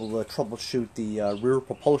won't be able to troubleshoot the rear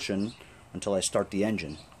propulsion until I start the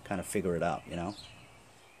engine, kind of figure it out, you know.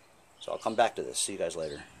 So I'll come back to this. See you guys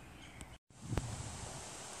later.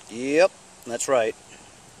 Yep, that's right.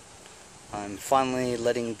 I'm finally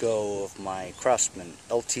letting go of my Craftsman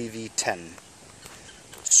LTV10.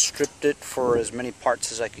 Stripped it for as many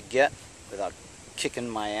parts as I could get without kicking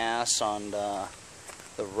my ass on the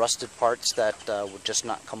rusted parts that would just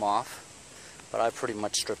not come off. But I pretty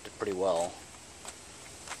much stripped it pretty well.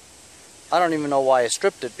 I don't even know why I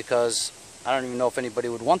stripped it, because I don't even know if anybody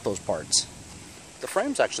would want those parts. The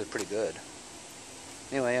frame's actually pretty good.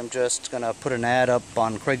 Anyway, I'm just gonna put an ad up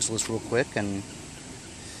on Craigslist real quick and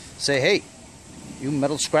say, hey, you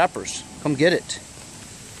metal scrappers, come get it.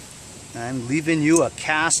 I'm leaving you a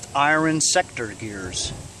cast iron sector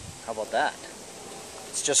gears. How about that?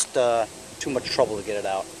 It's just too much trouble to get it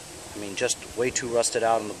out. I mean, just way too rusted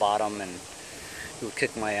out on the bottom, and it would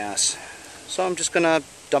kick my ass. So I'm just gonna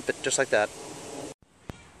dump it just like that.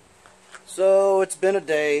 So it's been a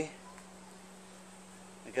day.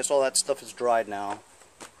 I guess all that stuff is dried now.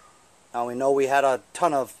 Now we know we had a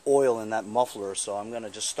ton of oil in that muffler, so I'm gonna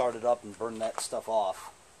just start it up and burn that stuff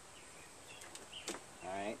off.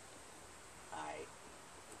 Alright. Alright.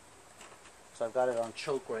 So I've got it on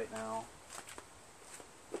choke right now.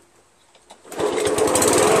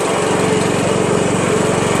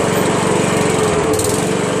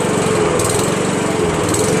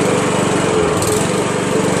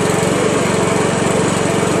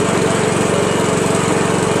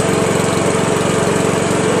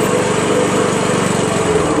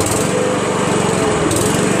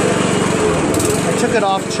 Took it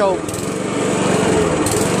off choke.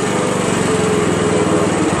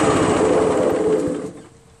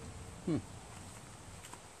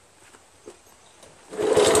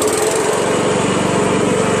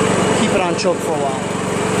 Keep it on choke for a while.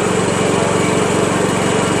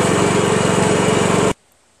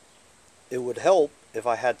 It would help if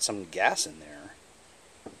I had some gas in there.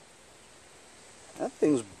 That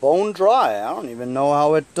thing's bone dry. I don't even know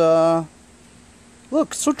how it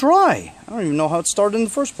look, it's so dry. I don't even know how it started in the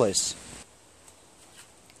first place.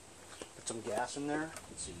 Put some gas in there.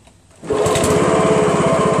 Let's see.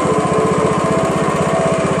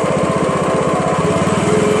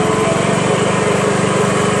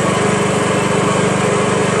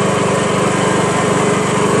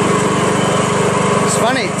 It's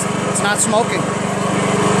funny, it's not smoking.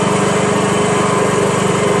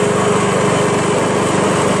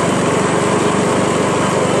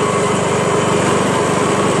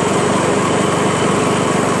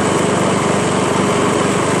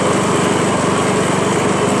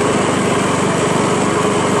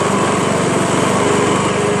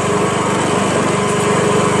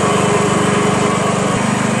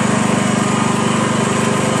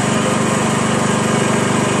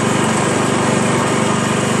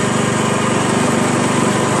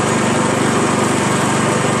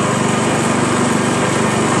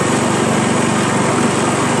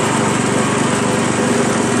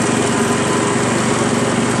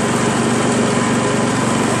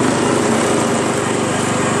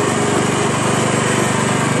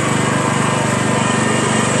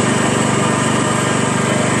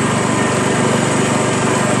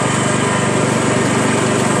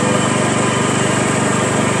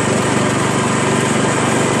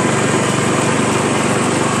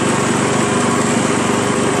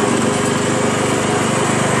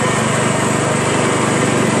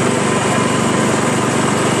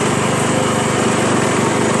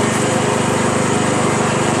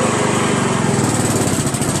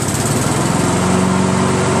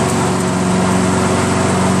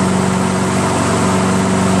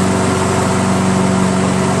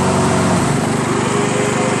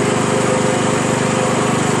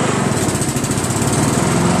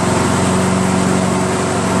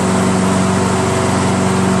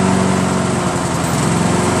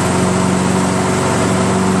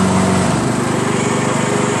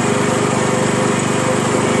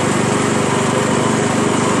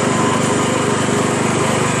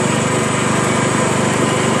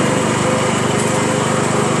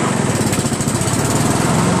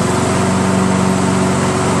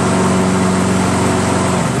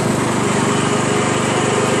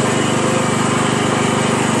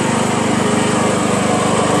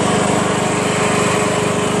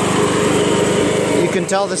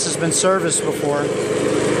 Tell this has been serviced before.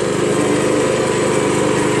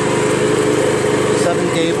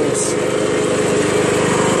 7 Gables.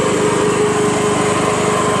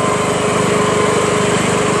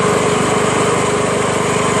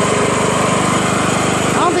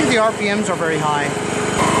 I don't think the RPMs are very high.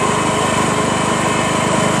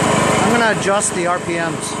 gonna adjust the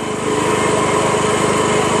RPMs.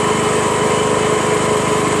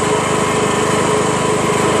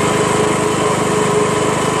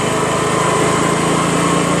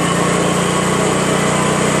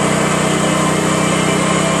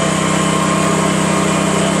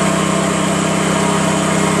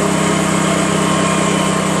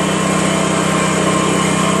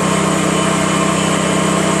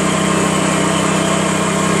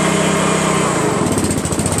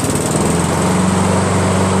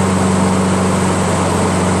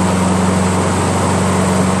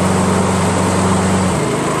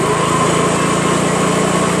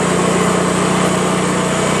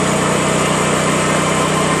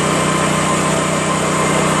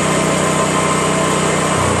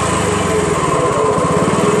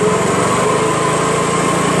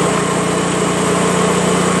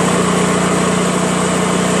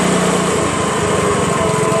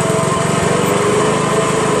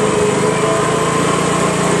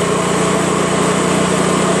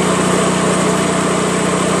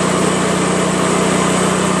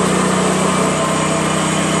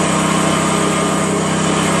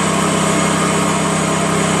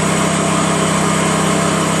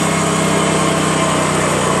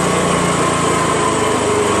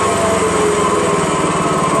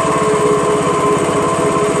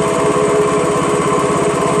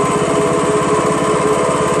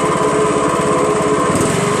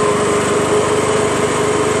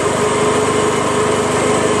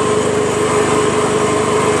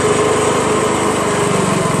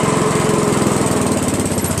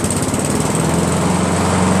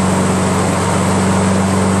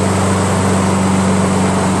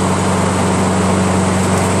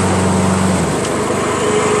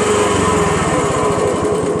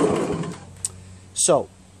 So,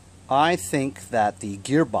 I think that the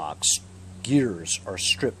gearbox gears are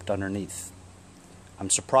stripped underneath.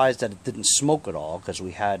 I'm surprised that it didn't smoke at all because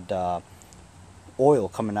we had oil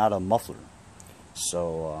coming out of the muffler.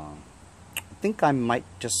 So, I think I might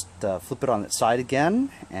just flip it on its side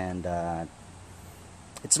again. And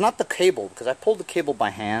it's not the cable, because I pulled the cable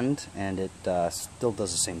by hand and it still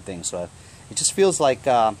does the same thing. So, it just feels like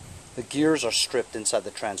the gears are stripped inside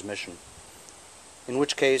the transmission. In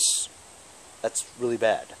which case, that's really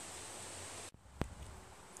bad.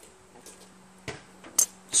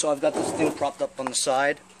 So I've got this thing propped up on the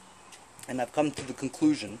side, and I've come to the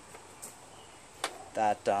conclusion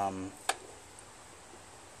that the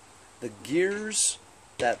gears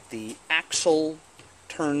that the axle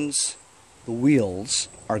turns the wheels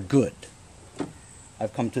are good.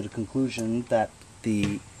 I've come to the conclusion that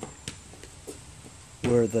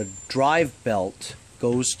where the drive belt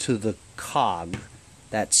goes to the cog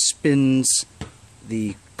that spins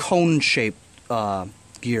the cone-shaped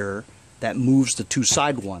gear that moves the two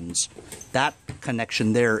side ones, that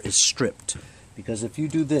connection there is stripped. Because if you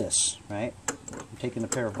do this, right, I'm taking a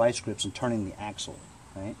pair of vice grips and turning the axle,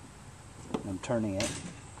 right, and I'm turning it,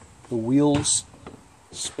 the wheels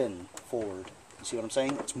spin forward. You see what I'm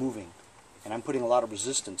saying? It's moving. And I'm putting a lot of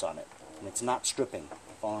resistance on it, and it's not stripping.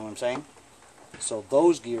 Follow what I'm saying? So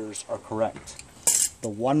those gears are correct. The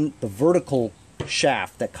vertical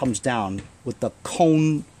shaft that comes down with the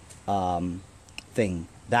cone thing,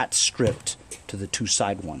 that's stripped to the two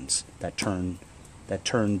side ones that turn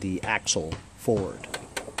the axle forward.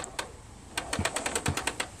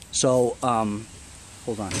 So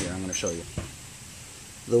hold on here, I'm going to show you.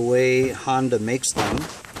 The way Honda makes them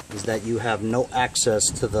is that you have no access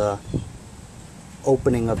to the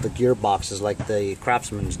opening of the gearboxes like the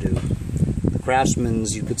Craftsman's do. The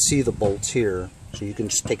Craftsman's, you could see the bolts here, so you can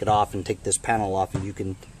just take it off and take this panel off and you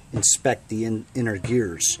can inspect the inner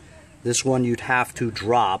gears. This one you'd have to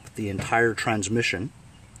drop the entire transmission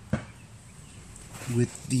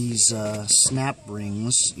with these snap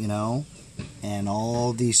rings, you know, and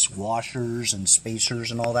all these washers and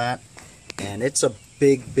spacers and all that. And it's a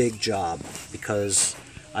big job, because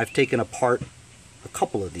I've taken apart a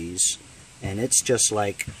couple of these, and it's just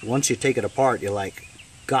like, once you take it apart, you're like,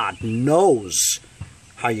 God knows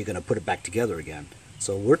how you're going to put it back together again.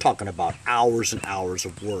 So we're talking about hours and hours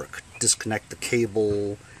of work. Disconnect the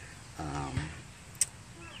cable,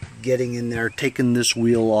 getting in there, taking this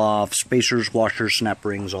wheel off, spacers, washers, snap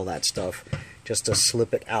rings, all that stuff, just to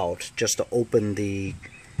slip it out, just to open the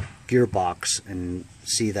gearbox and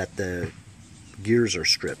see that the gears are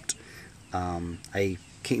stripped. I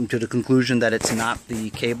came to the conclusion that it's not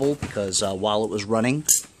the cable, because while it was running,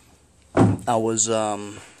 I was,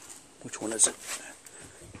 which one is it?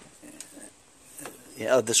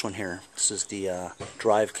 Yeah, this one here. This is the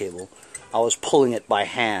drive cable. I was pulling it by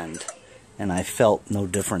hand, and I felt no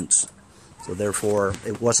difference. So therefore,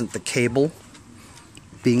 it wasn't the cable.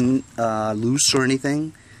 being loose or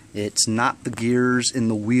anything. It's not the gears in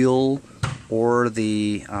the wheel or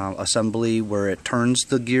the assembly where it turns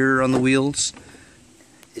the gear on the wheels.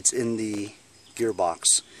 It's in the gearbox.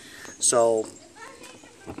 So,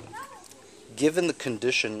 given the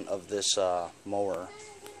condition of this mower,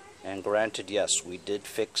 and granted, yes, we did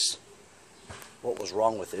fix what was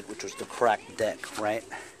wrong with it, which was the cracked deck, right?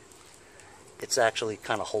 It's actually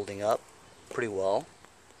kind of holding up pretty well.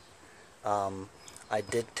 I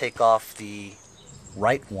did take off the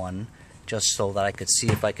right one just so that I could see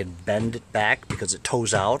if I could bend it back because it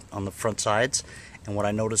toes out on the front sides, and what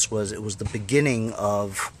I noticed was it was the beginning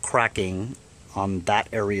of cracking on that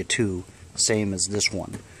area too, same as this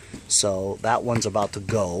one. So that one's about to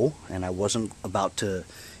go, and I wasn't about to,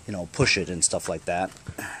 you know, push it and stuff like that.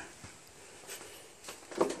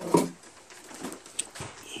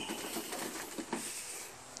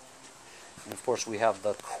 And of course we have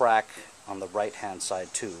the crack on the right hand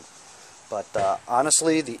side too. But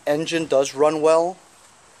honestly, the engine does run well.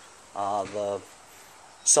 The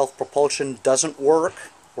self-propulsion doesn't work.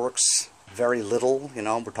 Works very little, you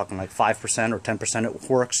know. We're talking like 5% or 10% it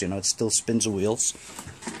works. You know, it still spins the wheels.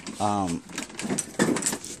 And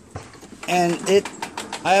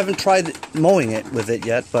I haven't tried mowing it with it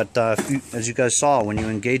yet, but as you guys saw, when you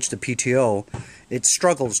engage the PTO, it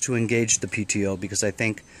struggles to engage the PTO because I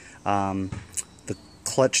think the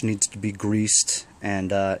clutch needs to be greased,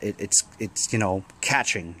 and it's you know,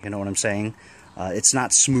 catching, you know what I'm saying? It's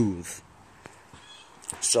not smooth.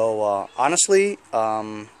 So honestly,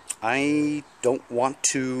 I don't want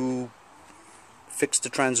to fix the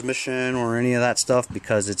transmission or any of that stuff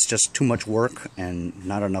because it's just too much work and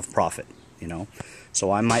not enough profit, you know.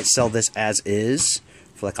 So I might sell this as is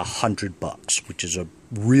for like $100, which is a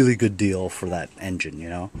really good deal for that engine, you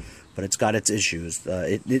know. But it's got its issues.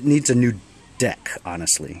 It needs a new deck,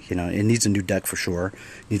 honestly. You know, it needs a new deck for sure.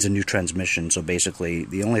 It needs a new transmission. So basically,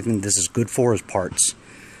 the only thing this is good for is parts.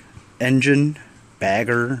 Engine,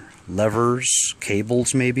 bagger, levers,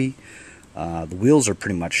 cables maybe. The wheels are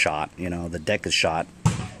pretty much shot, you know, the deck is shot.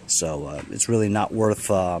 So it's really not worth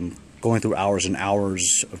going through hours and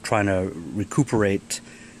hours of trying to recuperate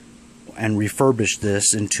and refurbish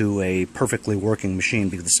this into a perfectly working machine,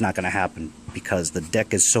 because it's not going to happen, because the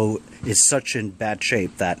deck is such in bad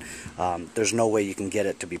shape that there's no way you can get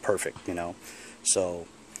it to be perfect, you know. So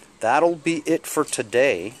that'll be it for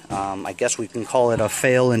today. I guess we can call it a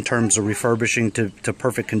fail in terms of refurbishing to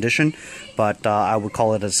perfect condition, but I would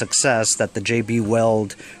call it a success that the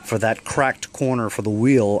jbweld for that cracked corner for the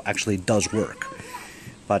wheel actually does work.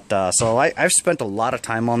 But so I've spent a lot of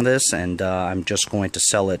time on this, and I'm just going to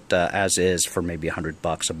sell it as is for maybe $100.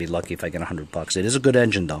 I'll be lucky if I get $100. It is a good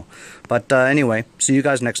engine though. But anyway, see you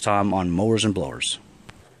guys next time on Mowers and Blowers.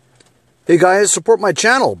 Hey guys, support my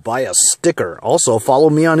channel, buy a sticker. Also follow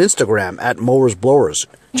me on Instagram at Mowers Blowers.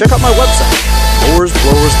 Check out my website,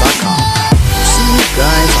 mowersblowers.com.